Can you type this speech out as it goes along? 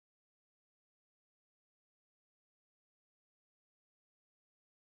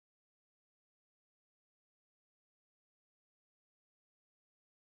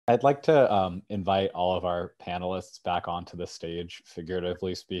I'd like to invite all of our panelists back onto the stage,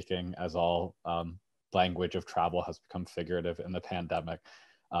 figuratively speaking, as all language of travel has become figurative in the pandemic.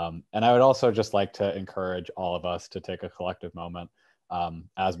 And I would also just like to encourage all of us to take a collective moment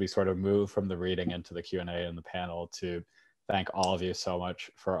as we sort of move from the reading into the Q&A and the panel to thank all of you so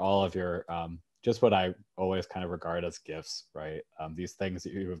much for all of your, just what I always kind of regard as gifts, right? These things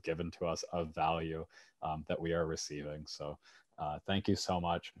that you have given to us of value that we are receiving. So thank you so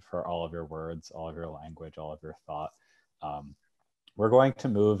much for all of your words, all of your language, all of your thought. We're going to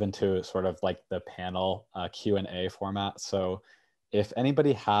move into sort of like the panel Q&A format. So if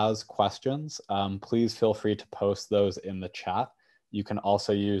anybody has questions, please feel free to post those in the chat. You can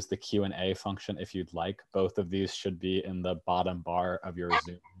also use the Q&A function if you'd like. Both of these should be in the bottom bar of your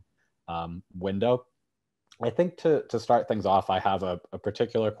Zoom window. I think to start things off, I have a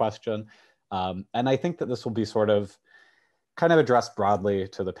particular question. And I think that this will be sort of kind of addressed broadly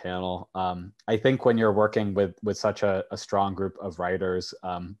to the panel. I think when you're working with such a strong group of writers,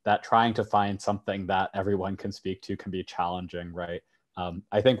 that trying to find something that everyone can speak to can be challenging, right?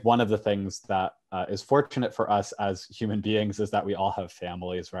 I think one of the things that is fortunate for us as human beings is that we all have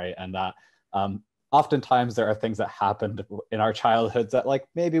families, right? And that oftentimes there are things that happened in our childhoods that like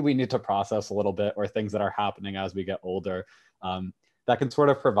maybe we need to process a little bit, or things that are happening as we get older. That can sort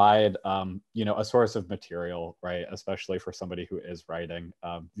of provide, you know, a source of material, right? Especially for somebody who is writing,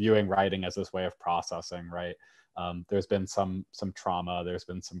 viewing writing as this way of processing, right? There's been some trauma, there's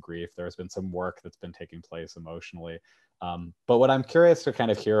been some grief, there's been some work that's been taking place emotionally. But what I'm curious to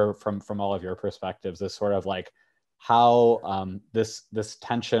kind of hear from all of your perspectives is sort of like how this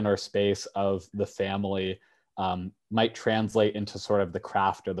tension or space of the family might translate into sort of the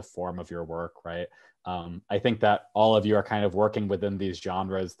craft or the form of your work, right? I think that all of you are kind of working within these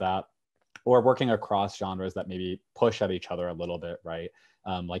genres that, or working across genres that maybe push at each other a little bit, right?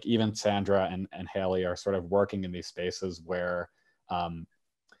 Like even Sandra and Hallie are sort of working in these spaces where,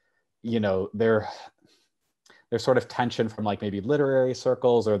 you know, there's sort of tension from like maybe literary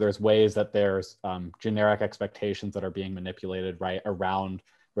circles, or there's ways that there's generic expectations that are being manipulated, right, around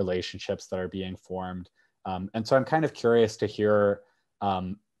relationships that are being formed. And so I'm kind of curious to hear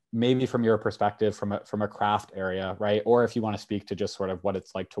maybe from your perspective, from a craft area, right? Or if you want to speak to just sort of what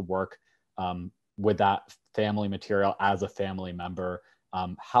it's like to work with that family material as a family member,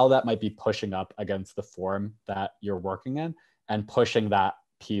 how that might be pushing up against the form that you're working in and pushing that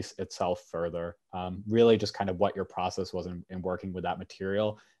piece itself further. Really just kind of what your process was in working with that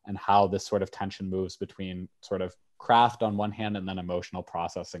material, and how this sort of tension moves between sort of craft on one hand and then emotional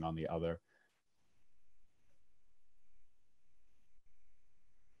processing on the other.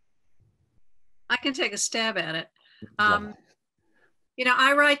 I can take a stab at it. You know,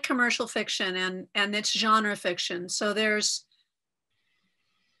 I write commercial fiction and it's genre fiction. So there's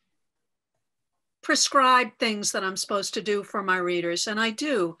prescribed things that I'm supposed to do for my readers, and I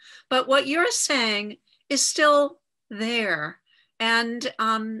do. But what you're saying is still there. And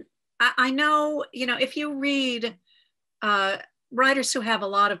I know, you know, if you read writers who have a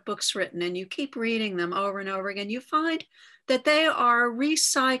lot of books written and you keep reading them over and over again, you find that they are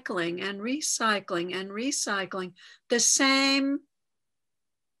recycling and recycling and recycling the same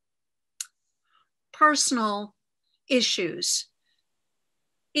personal issues,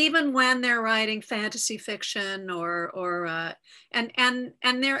 even when they're writing fantasy fiction and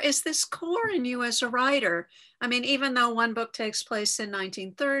there is this core in you as a writer. I mean, even though one book takes place in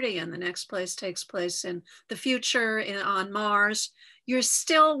 1930 and the next place takes place in the future on Mars, you're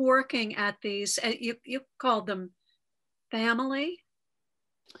still working at these, you called them family,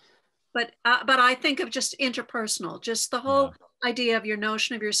 but I think of just interpersonal, just the whole idea of your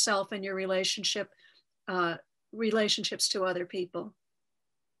notion of yourself and your relationships to other people.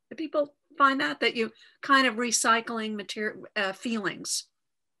 Do people find that you kind of recycling material feelings?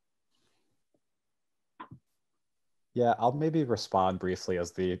 Yeah, I'll maybe respond briefly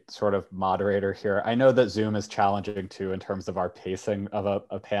as the sort of moderator here. I know that Zoom is challenging too in terms of our pacing of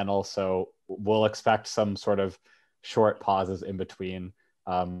a panel, so we'll expect some sort of short pauses in between.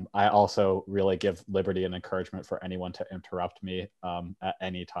 I also really give liberty and encouragement for anyone to interrupt me at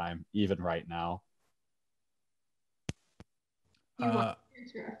any time, even right now. You want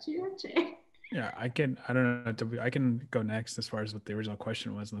to interrupt you, Jay? Yeah, I can. I don't know. I can go next as far as what the original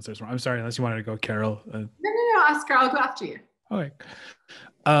question was, unless there's one. I'm sorry, unless you wanted to go, Carol. No, Oscar. I'll go after you. Okay.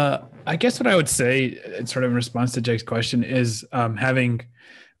 I guess what I would say, sort of in response to Jake's question, is having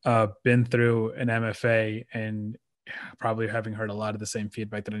been through an MFA and probably having heard a lot of the same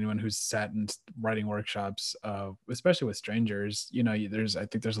feedback that anyone who's sat in writing workshops, especially with strangers, I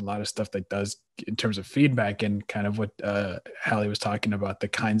think there's a lot of stuff that does in terms of feedback and kind of what Hallie was talking about, the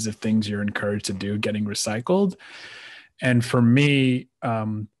kinds of things you're encouraged to do getting recycled. And for me,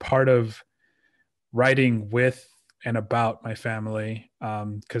 part of writing with and about my family,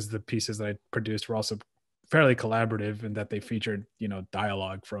 because the pieces that I produced were also fairly collaborative in that they featured,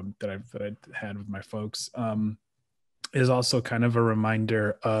 dialogue that I had with my folks, is also kind of a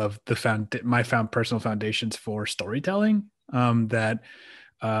reminder of my personal foundations for storytelling. That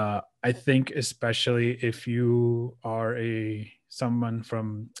I think, especially if you are someone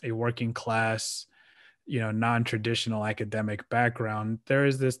from a working class, non-traditional academic background, there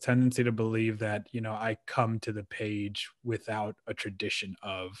is this tendency to believe that, I come to the page without a tradition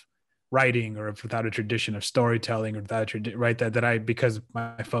of writing or without a tradition of storytelling or without because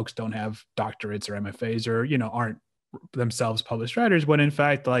my folks don't have doctorates or MFAs or, aren't themselves published writers, when in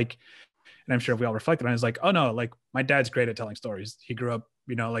fact, like, and I'm sure if we all reflected on it, it's like, oh no, like my dad's great at telling stories. He grew up,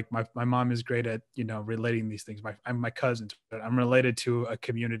 like my mom is great at, relating these things. I'm my cousins, but I'm related to a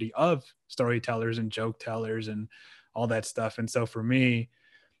community of storytellers and joke tellers and all that stuff. And so for me,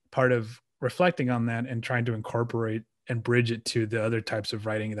 part of reflecting on that and trying to incorporate and bridge it to the other types of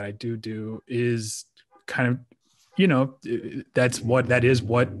writing that I do is kind of, that is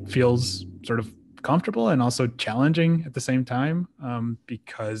what feels sort of comfortable and also challenging at the same time,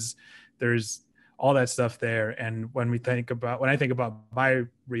 because there's all that stuff there. And when I think about my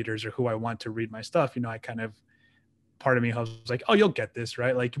readers or who I want to read my stuff, I kind of, part of me was like, oh, you'll get this,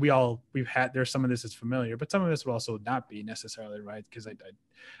 right? Like there's some of this is familiar, but some of this will also not be necessarily, right? Because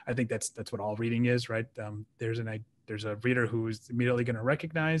I think that's what all reading is, right? There's a reader who's immediately going to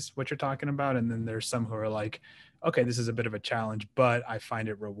recognize what you're talking about. And then there's some who are like, okay, this is a bit of a challenge, but I find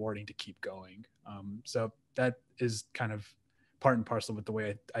it rewarding to keep going. So that is kind of part and parcel with the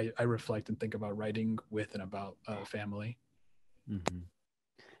way I reflect and think about writing with and about family. Mm-hmm.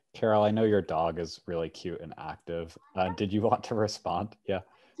 Carol, I know your dog is really cute and active. Did you want to respond? Yeah.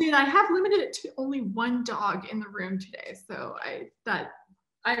 Dude, I have limited it to only one dog in the room today. So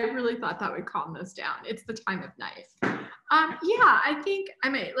I really thought that would calm this down. It's the time of night. I think I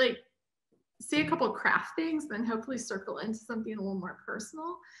might say a couple of craft things, then hopefully circle into something a little more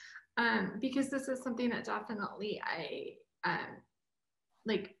personal. Because this is something that definitely I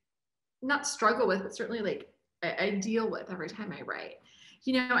not struggle with, but certainly I deal with every time I write.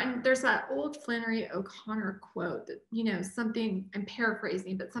 And there's that old Flannery O'Connor quote that, something, I'm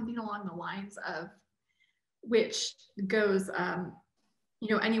paraphrasing, but something along the lines of which goes,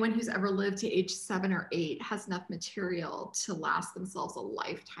 anyone who's ever lived to age 7 or 8 has enough material to last themselves a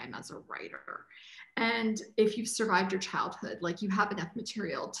lifetime as a writer. And if you've survived your childhood, you have enough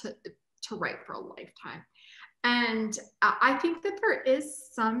material to write for a lifetime. And I think that there is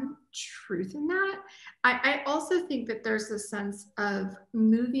some truth in that. I also think that there's a sense of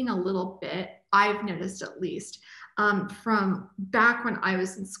moving a little bit, I've noticed at least, from back when I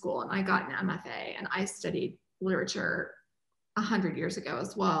was in school and I got an MFA and I studied literature 100 years ago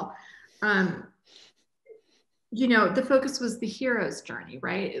as well. The focus was the hero's journey,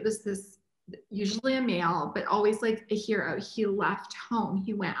 right? It was this, usually a male, but always like a hero. He left home,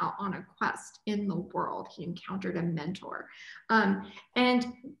 he went out on a quest in the world, he encountered a mentor. And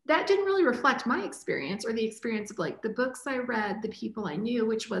that didn't really reflect my experience or the experience of the books I read, the people I knew,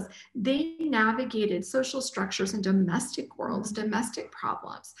 which was they navigated social structures and domestic worlds, domestic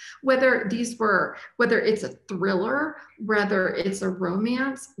problems, whether it's a thriller, whether it's a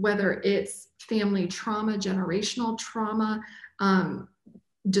romance, whether it's family trauma, generational trauma,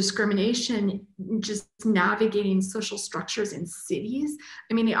 discrimination, just navigating social structures in cities.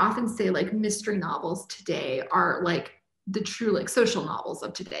 I mean, they often say mystery novels today are the true social novels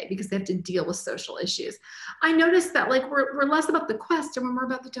of today because they have to deal with social issues. I noticed that we're less about the quest and we're more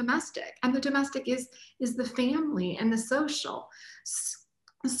about the domestic, and the domestic is the family and the social.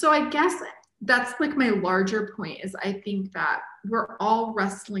 So I guess that's my larger point is I think that we're all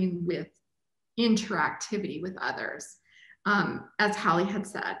wrestling with interactivity with others. As Hallie had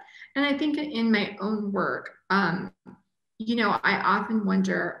said. And I think in my own work, I often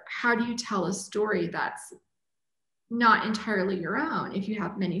wonder, how do you tell a story that's not entirely your own? If you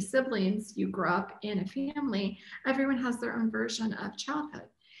have many siblings, you grow up in a family, everyone has their own version of childhood.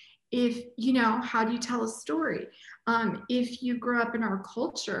 If, how do you tell a story? If you grew up in our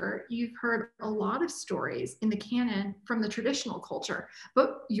culture, you've heard a lot of stories in the canon from the traditional culture,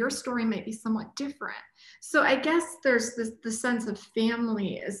 but your story might be somewhat different. So I guess there's the sense of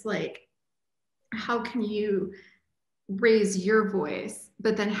family is how can you raise your voice,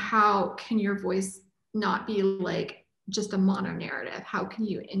 but then how can your voice not be just a mono narrative? How can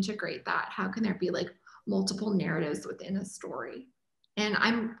you integrate that? How can there be like multiple narratives within a story? And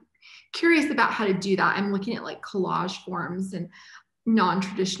I'm curious about how to do that. I'm looking at like collage forms and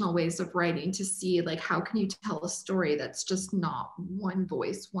non-traditional ways of writing to see like how can you tell a story that's just not one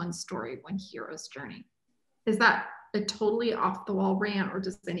voice, one story, one hero's journey. Is that a totally off the wall rant, or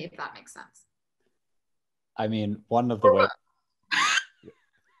does any of that make sense? I mean, one of the ways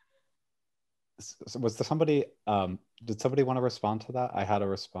was there somebody did somebody want to respond to that? I had a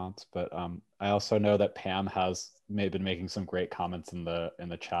response, but I also know that Pam has been making some great comments in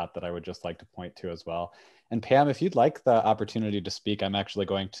the chat that I would just like to point to as well. And Pam, if you'd like the opportunity to speak, I'm actually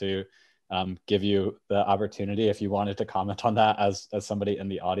going to give you the opportunity if you wanted to comment on that as somebody in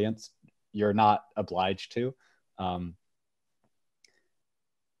the audience. You're not obliged to.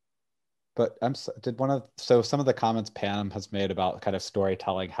 But so some of the comments Pam has made about kind of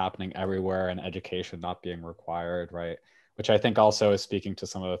storytelling happening everywhere and education not being required, right? Which I think also is speaking to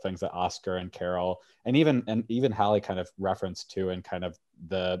some of the things that Oscar and Carol and even Hallie kind of referenced to, and kind of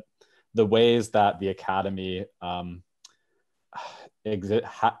the ways that the Academy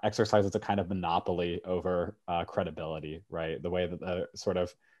exercises a kind of monopoly over credibility, right? The way that the sort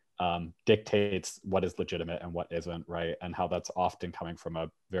of dictates what is legitimate and what isn't, right? And how that's often coming from a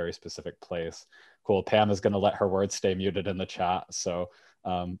very specific place. Cool. Pam is going to let her words stay muted in the chat. So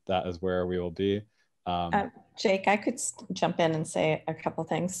that is where we will be. Jake, I could jump in and say a couple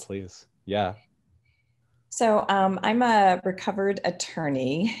things. Please. Yeah. So I'm a recovered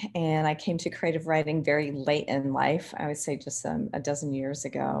attorney, and I came to creative writing very late in life. I would say just a dozen years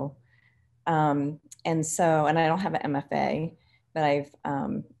ago. And I don't have an MFA, but I've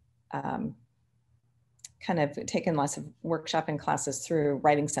kind of taken lots of workshopping classes through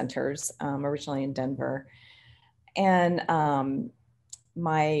writing centers, originally in Denver. And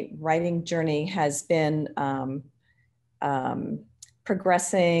my writing journey has been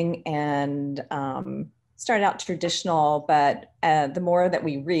progressing and started out traditional, but the more that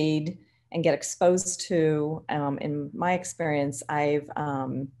we read and get exposed to, in my experience, I've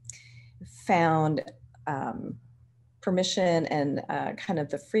found permission and kind of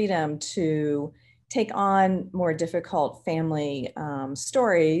the freedom to take on more difficult family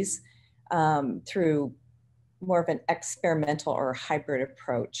stories through more of an experimental or hybrid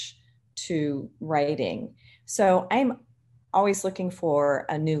approach to writing. So I'm always looking for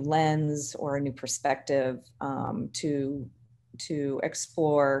a new lens or a new perspective to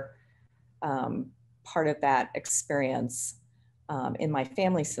explore part of that experience in my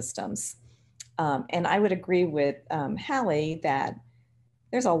family systems. And I would agree with Hallie that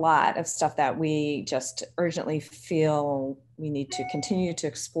there's a lot of stuff that we just urgently feel we need to continue to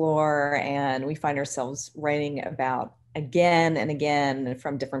explore, and we find ourselves writing about again and again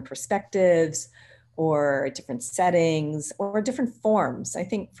from different perspectives or different settings or different forms. I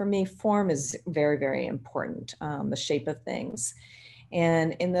think for me, form is very, very important, the shape of things.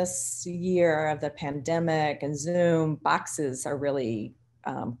 And in this year of the pandemic and Zoom, boxes are really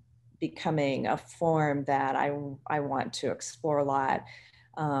becoming a form that I want to explore a lot.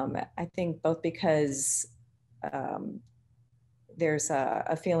 I think both because there's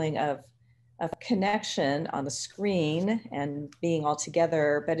a feeling of connection on the screen and being all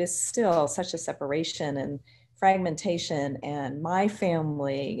together, but it's still such a separation and fragmentation. And my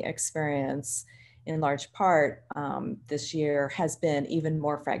family experience, in large part, this year has been even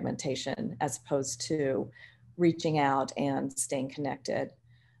more fragmentation as opposed to reaching out and staying connected.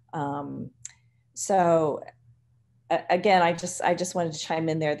 So again, I just wanted to chime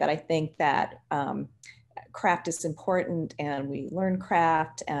in there that I think that craft is important, and we learn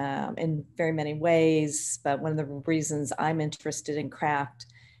craft in very many ways. But one of the reasons I'm interested in craft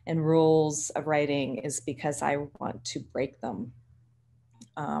and rules of writing is because I want to break them.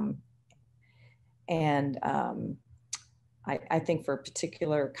 I think for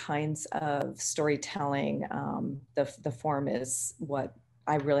particular kinds of storytelling, the form is what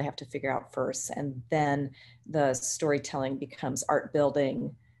I really have to figure out first. And then the storytelling becomes art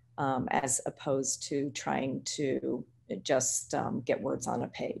building, as opposed to trying to just get words on a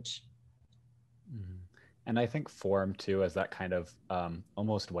page. Mm-hmm. And I think form too is that kind of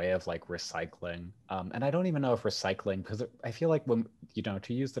almost way of like recycling. And I don't even know if recycling, because I feel like when,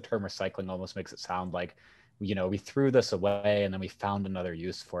 to use the term recycling almost makes it sound like, we threw this away and then we found another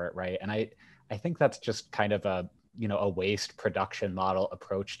use for it, right? And I think that's just kind of a waste production model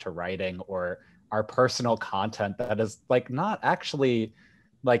approach to writing, or our personal content that is like not actually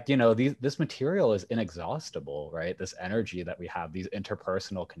like, this material is inexhaustible, right? This energy that we have, these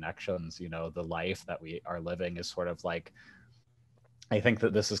interpersonal connections, the life that we are living is sort of like I think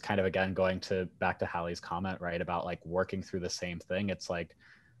that this is kind of, again, going back to Hallie's comment, right, about like working through the same thing. It's like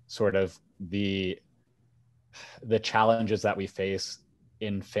sort of the challenges that we face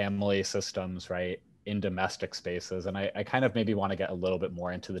in family systems, right, in domestic spaces. And I kind of maybe want to get a little bit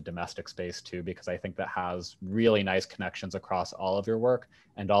more into the domestic space too, because I think that has really nice connections across all of your work.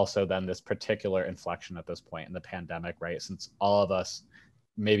 And also then this particular inflection at this point in the pandemic, right, since all of us,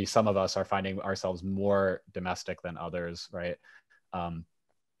 maybe some of us, are finding ourselves more domestic than others, right?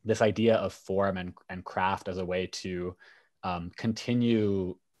 This idea of form and craft as a way to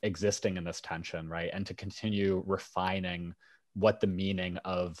continue existing in this tension, right? And to continue refining what the meaning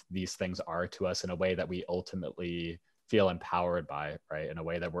of these things are to us in a way that we ultimately feel empowered by, right? In a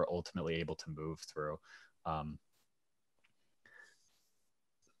way that we're ultimately able to move through.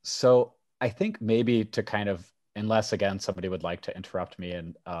 So I think maybe to kind of, unless again, somebody would like to interrupt me,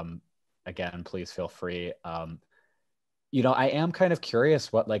 and again, please feel free. You know, I am kind of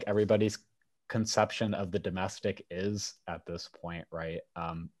curious what like everybody's conception of the domestic is at this point, right?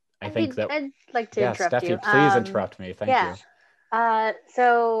 I think that I'd like to interrupt Steffi, you. please interrupt me. Thank you.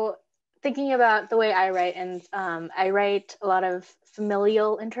 So thinking about the way I write, and I write a lot of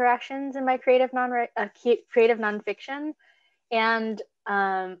familial interactions in my creative nonfiction, and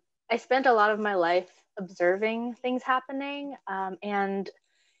I spent a lot of my life observing things happening, and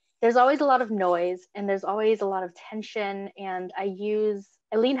there's always a lot of noise and there's always a lot of tension, and I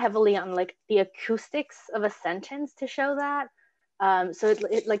lean heavily on like the acoustics of a sentence to show that. So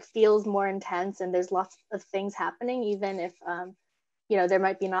it like feels more intense, and there's lots of things happening, even if you know, there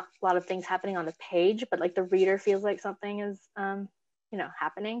might be not a lot of things happening on the page, but like the reader feels like something is you know,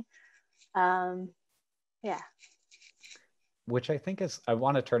 happening. Yeah. Which I think is, I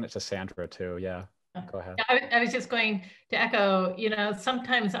want to turn it to Sandra too. Yeah, go ahead. I was just going to echo, you know,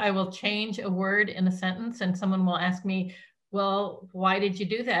 sometimes I will change a word in a sentence and someone will ask me, well, why did you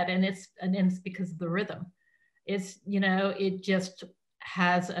do that? And it's because of the rhythm. It's, you know, it just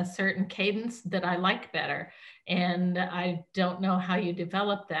has a certain cadence that I like better. And I don't know how you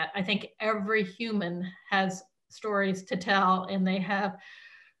develop that. I think every human has stories to tell, and they have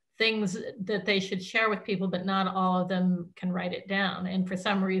things that they should share with people, but not all of them can write it down. And for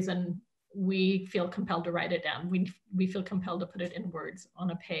some reason, we feel compelled to write it down. We feel compelled to put it in words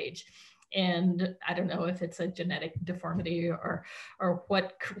on a page. And I don't know if it's a genetic deformity or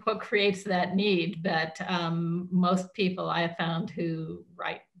what creates that need, but most people I have found who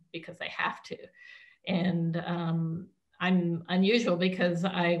write because they have to. And I'm unusual because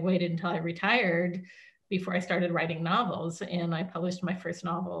I waited until I retired before I started writing novels, and I published my first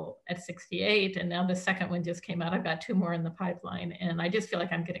novel at 68, and now the second one just came out. I've got 2 more in the pipeline, and I just feel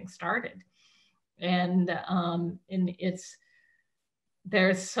like I'm getting started. And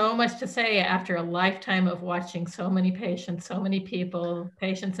there's so much to say after a lifetime of watching so many patients, so many people,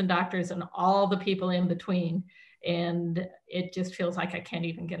 patients and doctors, and all the people in between, and it just feels like I can't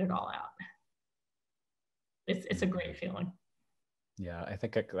even get it all out. It's a great feeling. Yeah, I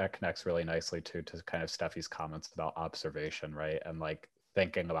think that connects really nicely too to kind of Steffi's comments about observation, right? And like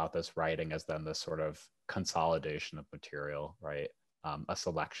thinking about this writing as then this sort of consolidation of material, right? A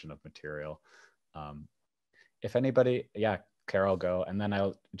selection of material. If anybody, yeah, Carol, go. And then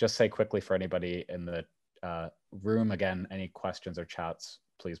I'll just say quickly for anybody in the room, again, any questions or chats,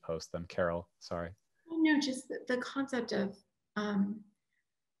 please post them. Carol, sorry. No, just the concept of,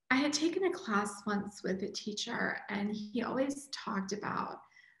 I had taken a class once with a teacher, and he always talked about,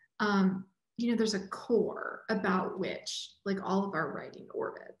 you know, there's a core about which like all of our writing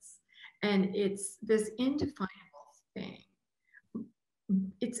orbits, and it's this indefinable thing.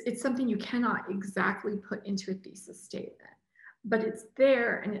 It's something you cannot exactly put into a thesis statement, but it's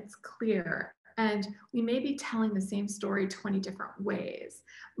there and it's clear. And we may be telling the same story 20 different ways,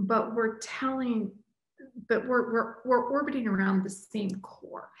 but we're orbiting around the same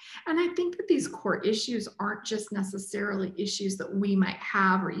core. And I think that these core issues aren't just necessarily issues that we might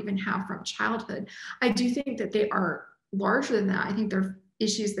have or even have from childhood. I do think that they are larger than that. I think they're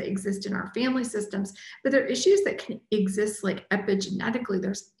issues that exist in our family systems, but there are issues that can exist like epigenetically.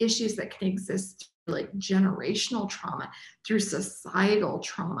 There's issues that can exist like generational trauma, through societal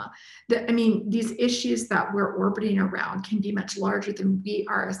trauma. I mean, these issues that we're orbiting around can be much larger than we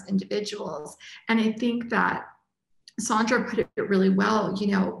are as individuals. And I think that Sandra put it really well, you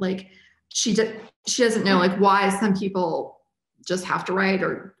know, like she doesn't know like why some people just have to write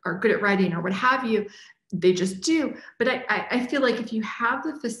or are good at writing or what have you. They just do. But I feel like if you have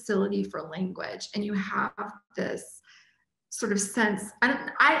the facility for language and you have this sort of sense,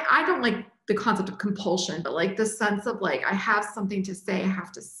 I don't like the concept of compulsion, but like the sense of like, I have something to say, I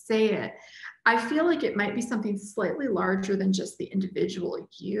have to say it. I feel like it might be something slightly larger than just the individual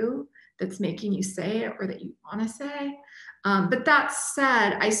you that's making you say it or that you want to say. But that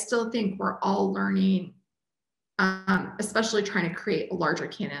said, I still think we're all learning, especially trying to create a larger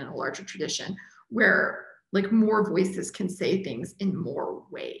canon, a larger tradition where like more voices can say things in more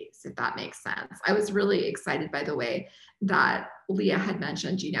ways, if that makes sense. I was really excited by the way that Lia had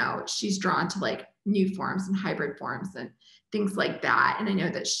mentioned, you know, she's drawn to like new forms and hybrid forms and things like that. And I know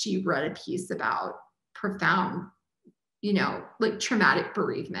that she wrote a piece about profound, you know, like traumatic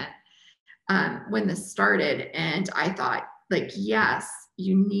bereavement when this started. And I thought like, yes,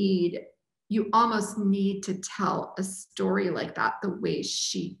 you almost need to tell a story like that the way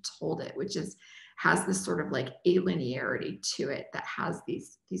she told it, which is has this sort of like a linearity to it that has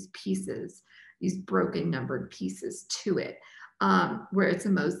these pieces, these broken numbered pieces to it, where it's a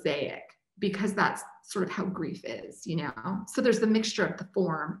mosaic, because that's sort of how grief is, you know? So there's the mixture of the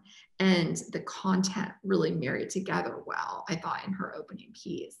form and the content really married together well, I thought, in her opening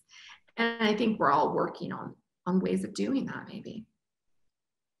piece. And I think we're all working on ways of doing that, maybe.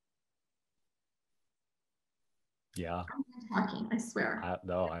 Yeah. I'm talking, I swear.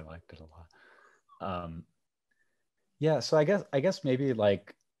 No, I liked it a lot. Yeah, so I guess maybe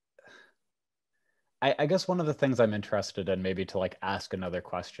like I guess one of the things I'm interested in, maybe to like ask another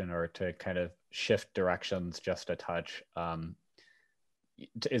question or to kind of shift directions just a touch,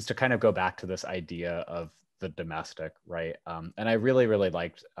 is to kind of go back to this idea of the domestic, right? And I really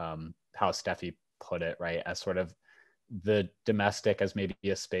liked how Steffi put it, right, as sort of the domestic as maybe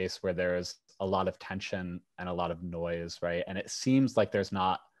a space where there's a lot of tension and a lot of noise, right? And it seems like there's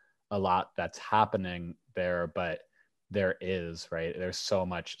not a lot that's happening there, but there is, right? There's so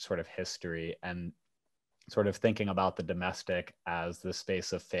much sort of history, and sort of thinking about the domestic as the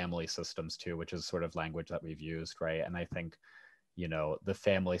space of family systems too, which is sort of language that we've used, right? And I think, you know, the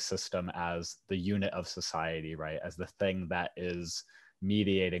family system as the unit of society, right? As the thing that is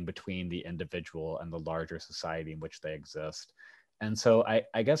mediating between the individual and the larger society in which they exist. And so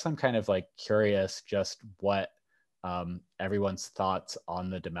I guess I'm kind of like curious just what everyone's thoughts on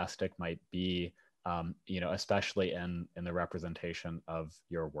the domestic might be, you know, especially in the representation of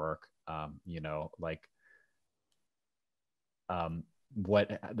your work, you know, like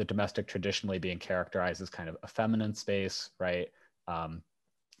what the domestic traditionally being characterized as kind of a feminine space, right?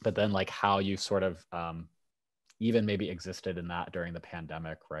 But then like how you sort of even maybe existed in that during the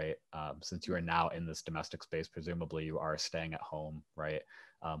pandemic, right? Since you are now in this domestic space, presumably you are staying at home, right?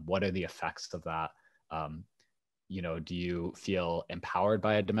 What are the effects of that? You know, do you feel empowered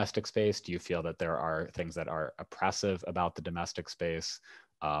by a domestic space? Do you feel that there are things that are oppressive about the domestic space?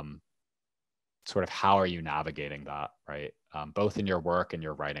 Sort of how are you navigating that, right? Both in your work and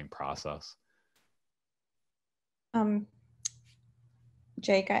your writing process.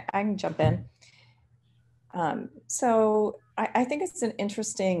 Jake, I can jump in. So I think it's an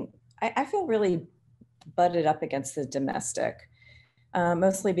interesting, I feel really butted up against the domestic,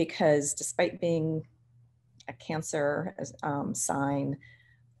 mostly because despite being a Cancer sign,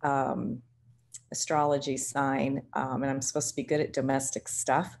 astrology sign, and I'm supposed to be good at domestic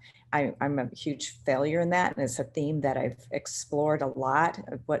stuff, I'm a huge failure in that. And it's a theme that I've explored a lot.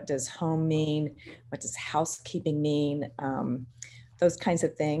 What does home mean? What does housekeeping mean? Those kinds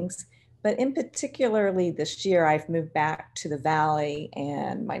of things. But in particularly this year, I've moved back to the Valley,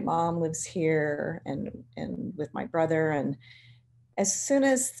 and my mom lives here and with my brother. And as soon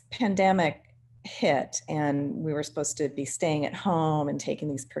as the pandemic hit and we were supposed to be staying at home and taking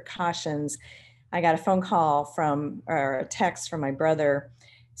these precautions, I got a phone call or a text from my brother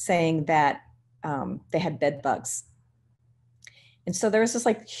saying that they had bed bugs. And so there was this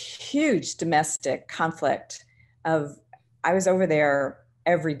like huge domestic conflict of, I was over there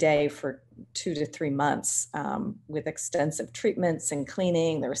every day for 2 to 3 months with extensive treatments and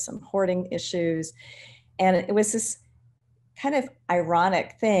cleaning. There were some hoarding issues. And it was this kind of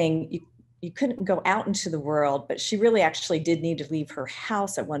ironic thing. You couldn't go out into the world, but she really actually did need to leave her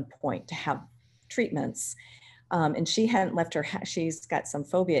house at one point to have treatments. And she hadn't left her house. She's got some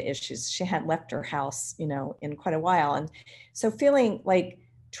phobia issues. She hadn't left her house, you know, in quite a while. And so feeling like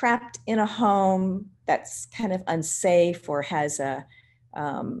trapped in a home that's kind of unsafe or has a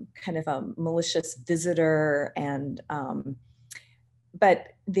kind of a malicious visitor. And, but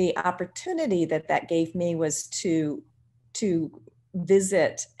the opportunity that gave me was to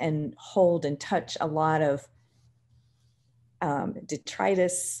visit and hold and touch a lot of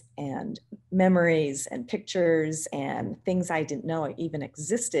detritus and memories and pictures and things I didn't know even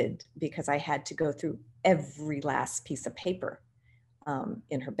existed, because I had to go through every last piece of paper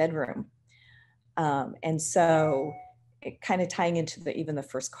in her bedroom. And so it kind of tying into even the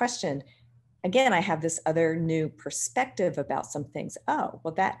first question, again, I have this other new perspective about some things. Oh,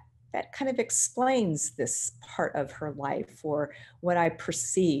 well, that kind of explains this part of her life or what I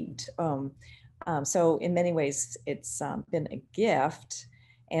perceived. So in many ways, it's been a gift.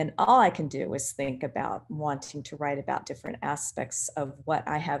 And all I can do is think about wanting to write about different aspects of what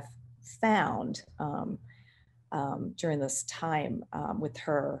I have found during this time with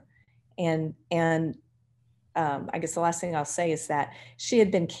her. And I guess the last thing I'll say is that she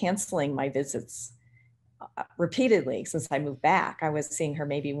had been canceling my visits repeatedly since I moved back. I was seeing her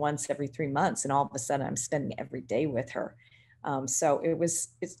maybe once every 3 months, and all of a sudden I'm spending every day with her. So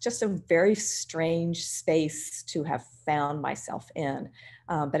it's just a very strange space to have found myself in,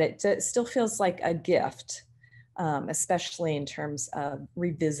 but it still feels like a gift, especially in terms of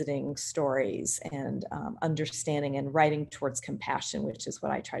revisiting stories and understanding and writing towards compassion, which is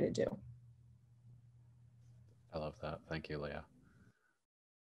what I try to do. I love that. Thank you, Lia.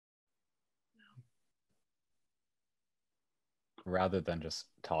 Rather than just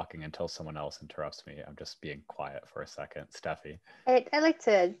talking until someone else interrupts me, I'm just being quiet for a second. Steffi. I'd like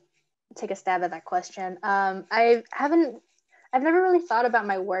to take a stab at that question. I've never really thought about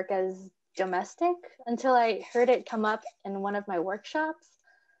my work as domestic until I heard it come up in one of my workshops.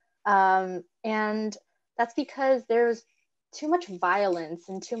 And that's because there's too much violence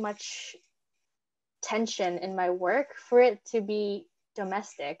and too much tension in my work for it to be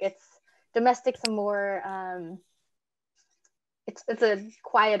domestic. Domestic's a more, it's a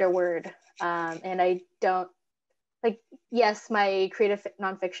quieter word. And I don't, like, yes, my creative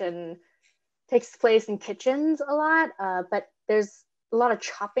nonfiction takes place in kitchens a lot, but there's a lot of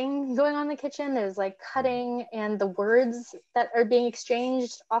chopping going on in the kitchen. There's like cutting, and the words that are being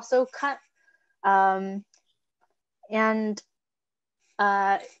exchanged also cut.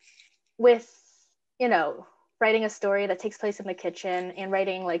 With, writing a story that takes place in the kitchen and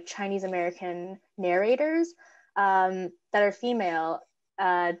writing like Chinese American narrators that are female,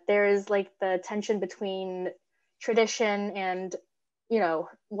 there's like the tension between tradition and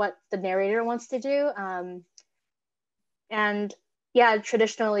what the narrator wants to do, and yeah,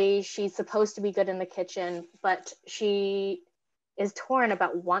 traditionally she's supposed to be good in the kitchen, but she is torn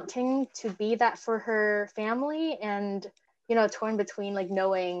about wanting to be that for her family, and torn between like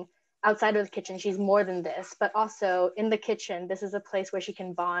knowing outside of the kitchen she's more than this, but also in the kitchen this is a place where she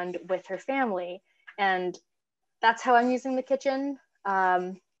can bond with her family. And that's how I'm using the kitchen.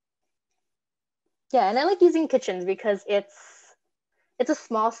 And I like using kitchens because it's a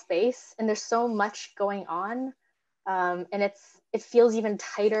small space and there's so much going on, and it feels even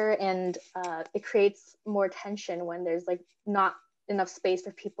tighter, and it creates more tension when there's like not enough space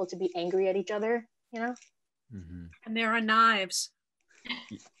for people to be angry at each other, Mm-hmm. And there are knives.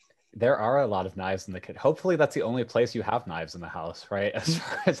 There are a lot of knives in the kitchen. Hopefully that's the only place you have knives in the house, right? As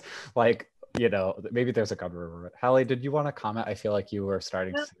far as like, maybe there's a gun river. Hallie, did you want to comment? I feel like you were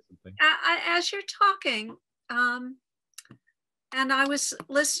starting to say something. As you're talking, and I was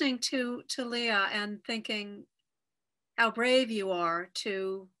listening to Lia and thinking how brave you are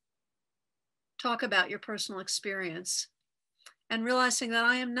to talk about your personal experience, and realizing that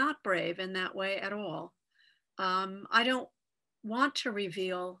I am not brave in that way at all. I don't want to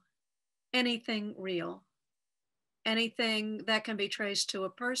reveal anything real, anything that can be traced to a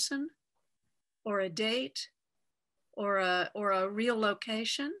person or a date or a real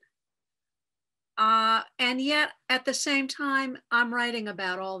location. And yet at the same time, I'm writing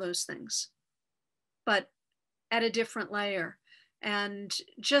about all those things, but at a different layer. And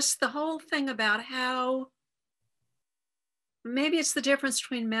just the whole thing about how maybe it's the difference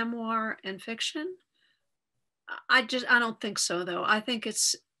between memoir and fiction. I don't think so, though. I think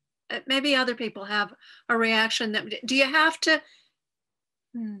it's, maybe other people have a reaction that, do you have to,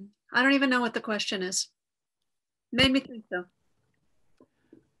 I don't even know what the question is. Made me think so.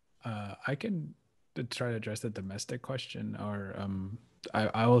 I can try to address the domestic question, or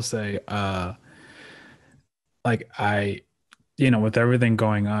I will say, with everything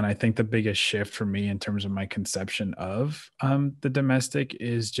going on, I think the biggest shift for me in terms of my conception of the domestic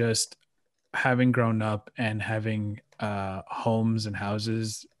is just having grown up and having homes and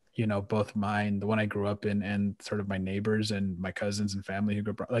houses, both mine, the one I grew up in, and sort of my neighbors and my cousins and family who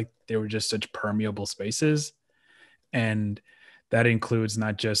grew up, like they were just such permeable spaces. And that includes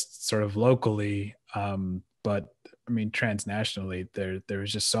not just sort of locally, but I mean, transnationally. There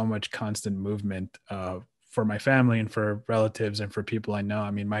was just so much constant movement for my family and for relatives and for people I know.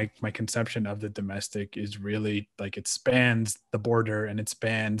 I mean, my conception of the domestic is really like it spans the border and it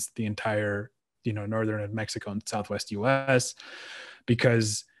spans the entire, northern of Mexico and southwest US,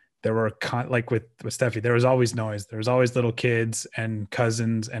 because there were like with Steffi, there was always noise. There was always little kids and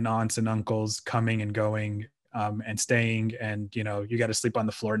cousins and aunts and uncles coming and going, and staying. And, you know, you got to sleep on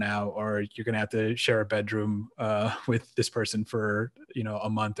the floor now, or you're going to have to share a bedroom with this person for, you know, a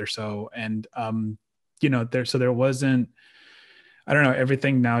month or so. And, you know, there wasn't, I don't know,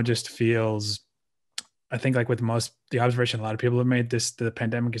 everything now just feels, I think like with the observation a lot of people have made, the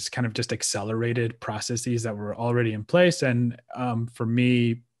pandemic has kind of just accelerated processes that were already in place. And for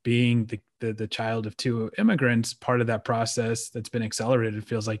me, being the child of two immigrants, part of that process that's been accelerated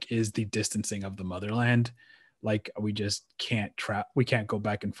feels like is the distancing of the motherland. Like we just we can't go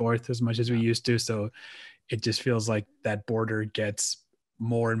back and forth as much as we used to. So it just feels like that border gets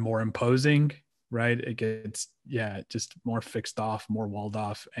more and more imposing, right? It gets, just more fixed off, more walled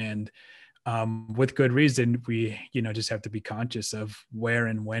off. And with good reason, we, you know, just have to be conscious of where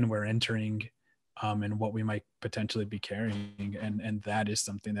and when we're entering, and what we might potentially be carrying. And that is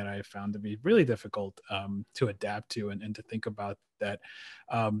something that I have found to be really difficult to adapt to and to think about that.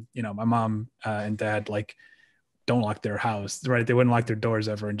 You know, my mom and dad, like, don't lock their house, right? They wouldn't lock their doors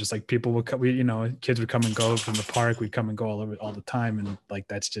ever. And just like people would come, you know, kids would come and go from the park. We'd come and go all the time. And like,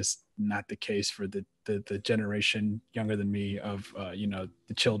 that's just not the case for the generation younger than me of, you know,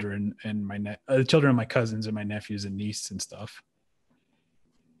 the children and the children of my cousins and my nephews and niece and stuff.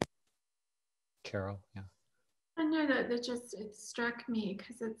 Carol, yeah. I know that it struck me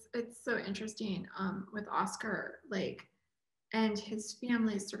because it's so interesting with Oscar, like, and his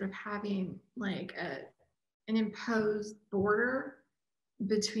family sort of having like an imposed border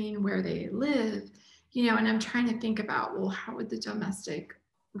between where they live, you know, and I'm trying to think about, well, how would the domestic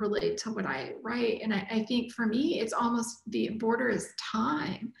relate to what I write? And I think for me, it's almost the border is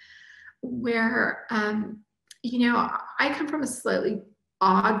time, where, you know, I come from a slightly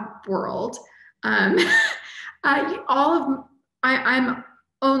odd world. I'm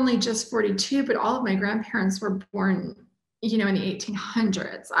only just 42, but all of my grandparents were born, you know, in the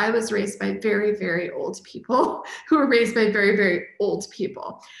 1800s. I was raised by very, very old people who were raised by very, very old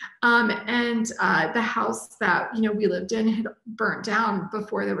people. And the house that, you know, we lived in had burnt down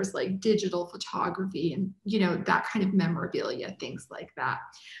before there was like digital photography and, you know, that kind of memorabilia, things like that.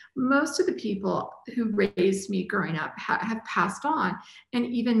 Most of the people who raised me growing up have passed on. And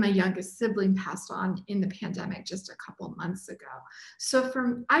even my youngest sibling passed on in the pandemic just a couple of months ago.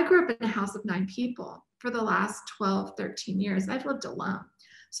 So I grew up in a house of 9 people. For the last 12, 13 years, I've lived alone.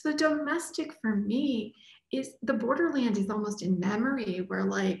 So the domestic for me is the borderland is almost in memory, where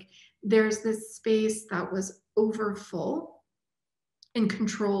like there's this space that was over full and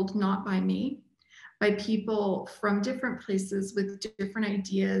controlled not by me, by people from different places with different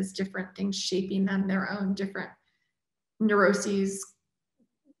ideas, different things shaping them, their own different neuroses,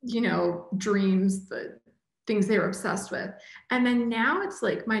 you know, dreams, the things they were obsessed with. And then now it's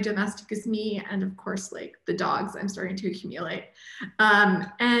like my domestic is me, and of course like the dogs I'm starting to accumulate.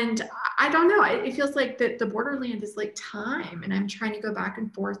 And I don't know, it feels like that the borderland is like time, and I'm trying to go back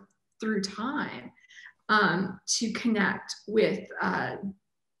and forth through time to connect with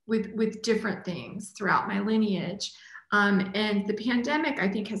different things throughout my lineage. And the pandemic, I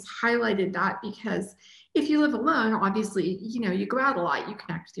think, has highlighted that, because if you live alone, obviously, you know, you go out a lot, you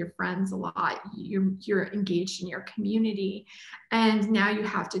connect with your friends a lot, you're engaged in your community, and now you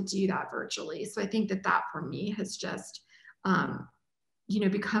have to do that virtually. So I think that for me has just, you know,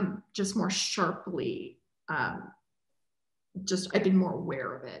 become just more sharply, I've been more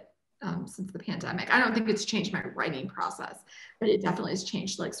aware of it since the pandemic. I don't think it's changed my writing process, but it definitely has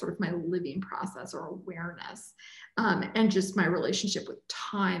changed like sort of my living process or awareness, and just my relationship with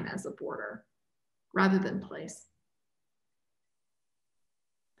time as a border rather than place.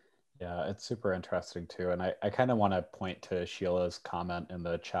 Yeah, it's super interesting too. And I kind of want to point to Sheila's comment in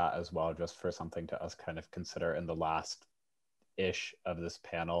the chat as well, just for something to us kind of consider in the last ish of this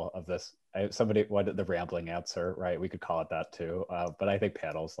panel of this. The rambling answer, right? We could call it that too. But I think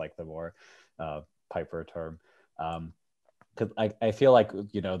panel's like the more Piper term. Because I feel like,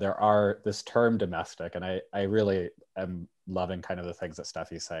 you know, there are this term domestic, and I really am loving kind of the things that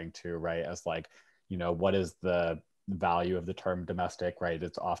Steffi's saying too, right? As like, you know, what is the value of the term domestic, right?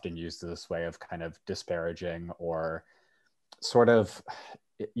 It's often used as this way of kind of disparaging or sort of,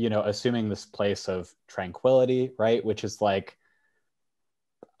 you know, assuming this place of tranquility, right? Which is like,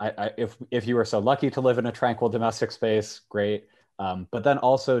 if you were so lucky to live in a tranquil domestic space, great. But then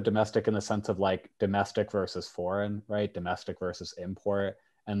also domestic in the sense of like domestic versus foreign, right? Domestic versus import.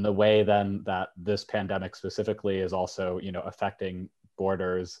 And the way then that this pandemic specifically is also, you know, affecting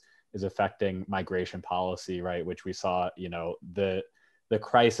borders, is affecting migration policy, right? Which we saw, you know, the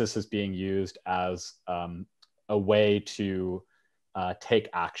crisis is being used as a way to take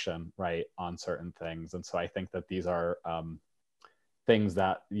action, right, on certain things. And so I think that these are things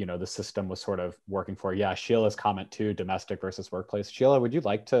that, you know, the system was sort of working for. Yeah, Sheila's comment too, domestic versus workplace. Sheila, would you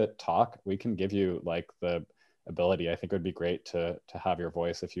like to talk? We can give you like the ability. I think it would be great to have your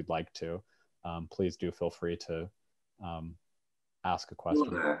voice if you'd like to. Please do feel free to ask a question.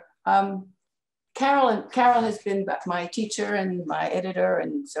 Sure. Carol has been my teacher and my editor,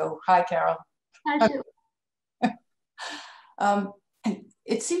 and so hi, Carol. Hi, Sheila.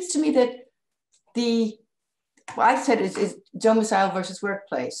 It seems to me that what I said is domicile versus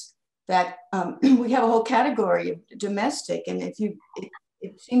workplace, that we have a whole category of domestic, and it seems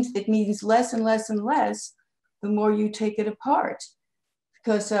it means less and less and less the more you take it apart.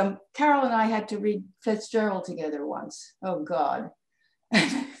 Because Carol and I had to read Fitzgerald together once. Oh God.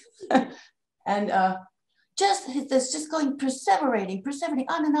 And just going perseverating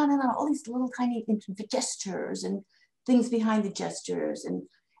on and on and on, all these little tiny gestures and things behind the gestures,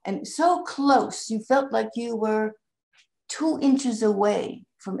 and so close, you felt like you were 2 inches away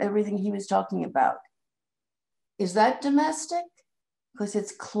from everything he was talking about. Is that domestic? Because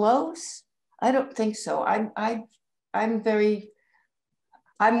it's close? I don't think so. I'm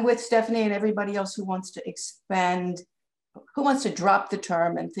with Stephanie and everybody else who wants to expand, who wants to drop the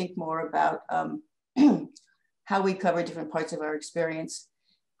term and think more about how we cover different parts of our experience,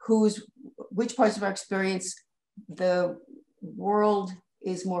 which parts of our experience the world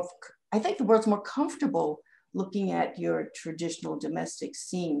is more, I think the world's more comfortable looking at your traditional domestic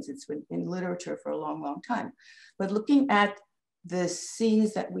scenes. It's been in literature for a long, long time. But looking at the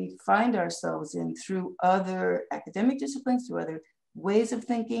scenes that we find ourselves in through other academic disciplines, through other ways of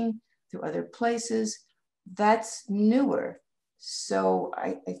thinking, through other places, that's newer. So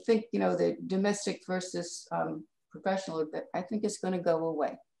I think, you know, the domestic versus professional, I think it's going to go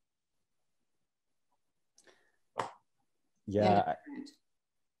away. Yeah.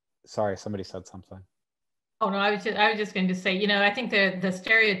 Sorry, somebody said something. Oh no, I was just going to say, you know, I think the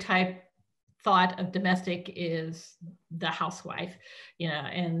stereotype thought of domestic is the housewife, you know,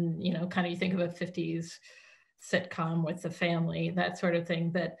 and, you know, kind of you think of a 50s sitcom with the family, that sort of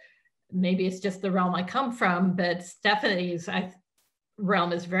thing, but maybe it's just the realm I come from. But Stephanie's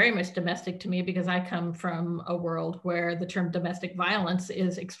realm is very much domestic to me, because I come from a world where the term domestic violence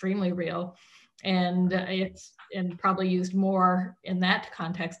is extremely real, and it's probably used more in that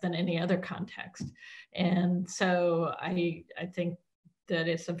context than any other context. And so I think that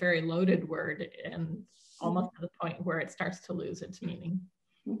it's a very loaded word, and almost to the point where it starts to lose its meaning.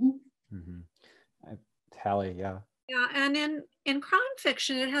 Mm-hmm. Mm-hmm. Hallie, yeah. Yeah, and in crime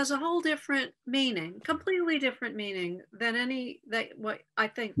fiction, it has a whole different meaning, completely different meaning than what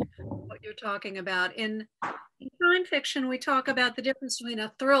you're talking about. In crime fiction, we talk about the difference between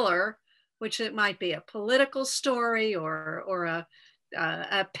a thriller, which it might be a political story or a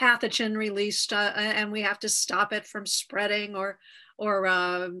pathogen released, and we have to stop it from spreading, or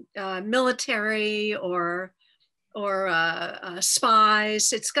military, or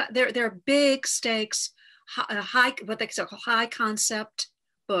spies. It's got they're big stakes, high, what they call high concept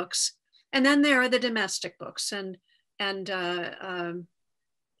books, and then there are the domestic books, and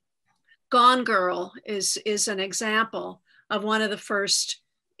Gone Girl is an example of one of the first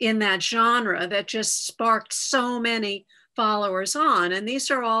in that genre that just sparked so many followers on. And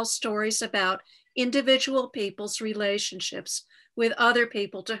these are all stories about individual people's relationships with other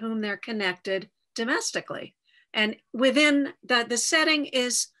people to whom they're connected domestically. And within that, the setting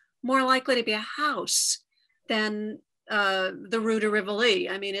is more likely to be a house than the Rue de Rivoli.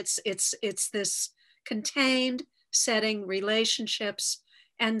 I mean, it's this contained setting, relationships,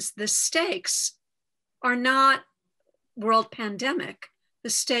 and the stakes are not world pandemic. The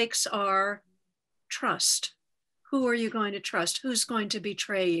stakes are trust. Who are you going to trust? Who's going to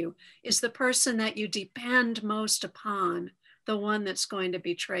betray you? Is the person that you depend most upon the one that's going to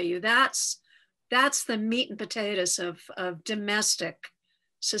betray you? That's the meat and potatoes of domestic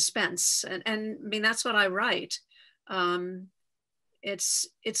suspense. And I mean, that's what I write. It's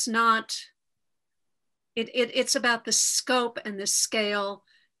about the scope and the scale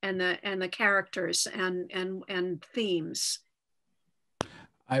and the characters and themes.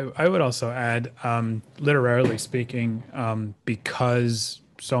 I would also add, literarily speaking, because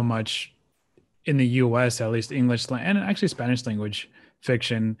so much in the US, at least English and actually Spanish language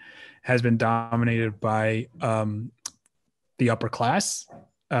fiction has been dominated by the upper class.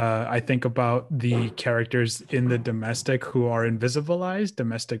 I think about the characters in the domestic who are invisibilized,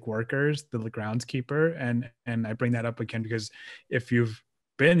 domestic workers, the groundskeeper. And I bring that up again because if you've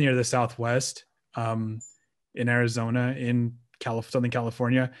been near the Southwest, in Arizona, in Southern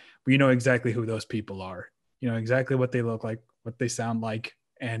California, we know exactly who those people are. You know exactly what they look like, what they sound like.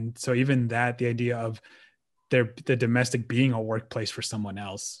 And so even that, the idea of the domestic being a workplace for someone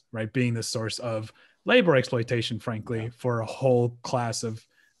else, right? Being the source of labor exploitation, frankly, for a whole class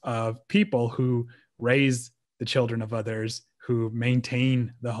of people who raise the children of others, who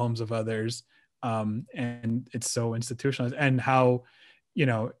maintain the homes of others. And it's so institutionalized. And how, you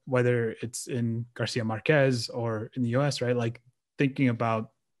know, whether it's in Garcia Marquez or in the US, right? Like thinking about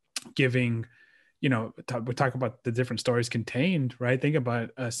giving, you know, we talk about the different stories contained, right? Think about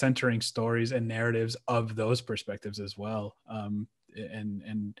centering stories and narratives of those perspectives as well.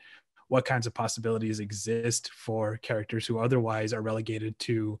 And what kinds of possibilities exist for characters who otherwise are relegated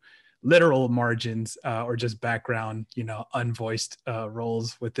to literal margins or just background, you know, unvoiced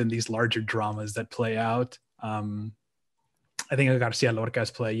roles within these larger dramas that play out. I think Garcia Lorca's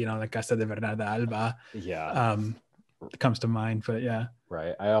play, you know, La Casa de Bernarda Alba, comes to mind, but yeah.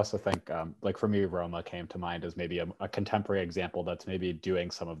 Right. I also think, like for me, Roma came to mind as maybe a contemporary example that's maybe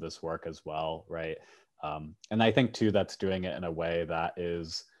doing some of this work as well, right? And I think too, that's doing it in a way that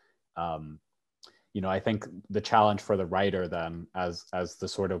is, you know, I think the challenge for the writer then, as the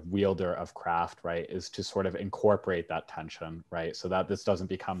sort of wielder of craft, right, is to sort of incorporate that tension, right? So that this doesn't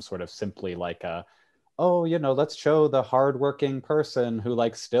become sort of simply like a, oh, you know, let's show the hardworking person who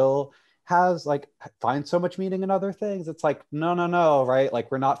like still has like finds so much meaning in other things. It's like, no, right?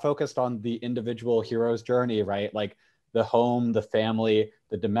 Like we're not focused on the individual hero's journey, right? Like the home, the family,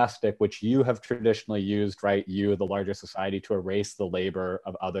 the domestic, which you have traditionally used, right? You, the larger society, to erase the labor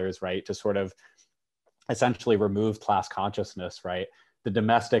of others, right? To sort of essentially remove class consciousness, right? The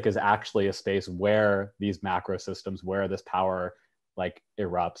domestic is actually a space where these macro systems, where this power like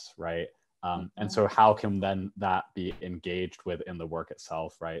erupts, right? And so how can then that be engaged with in the work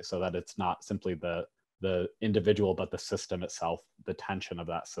itself, right? So that it's not simply the individual, but the system itself, the tension of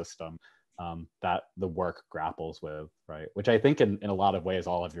that system that the work grapples with, right? Which I think in a lot of ways,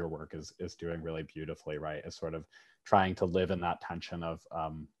 all of your work is doing really beautifully, right? Is sort of trying to live in that tension of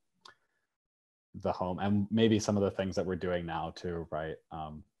the home, and maybe some of the things that we're doing now too, right?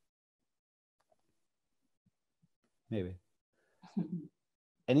 Maybe.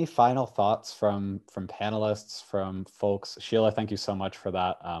 Any final thoughts from panelists, from folks? Sheila, thank you so much for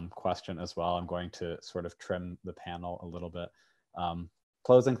that question as well. I'm going to sort of trim the panel a little bit.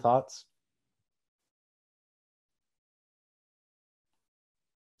 Closing thoughts?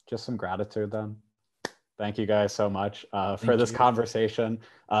 Just some gratitude then. Thank you guys so much for this conversation.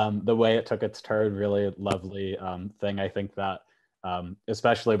 The way it took its turn, really lovely thing. I think that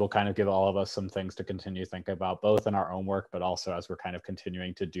especially will kind of give all of us some things to continue thinking about, both in our own work, but also as we're kind of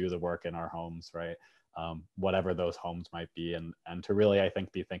continuing to do the work in our homes, right? Whatever those homes might be, and to really, I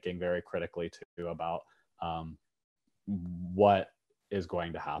think, be thinking very critically too about what is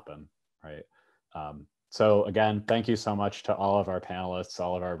going to happen, right? So again, thank you so much to all of our panelists,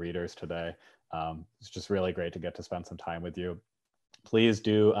 all of our readers today. It's just really great to get to spend some time with you. Please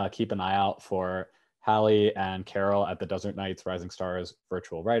do keep an eye out for Hallie and Carol at the Desert Nights Rising Stars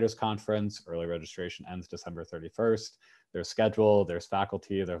Virtual Writers Conference. Early registration ends December 31st. There's schedule, there's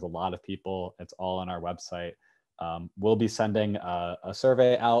faculty, there's a lot of people. It's all on our website. We'll be sending a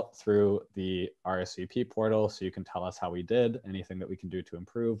survey out through the RSVP portal, so you can tell us how we did, anything that we can do to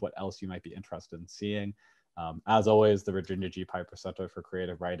improve, what else you might be interested in seeing. As always, the Virginia G. Piper Center for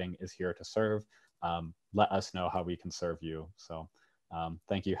Creative Writing is here to serve. Let us know how we can serve you. So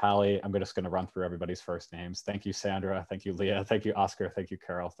thank you, Hallie. I'm just going to run through everybody's first names. Thank you, Sandra. Thank you, Lia. Thank you, Oscar. Thank you,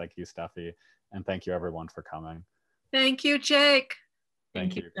 Carol. Thank you, Steffi. And thank you, everyone, for coming. Thank you, Jake.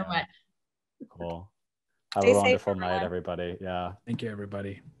 Thank you so much. Cool. Have Stay a safe, wonderful everyone. night, everybody. Yeah. Thank you,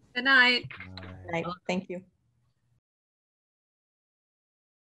 everybody. Good night. Good night. Thank you.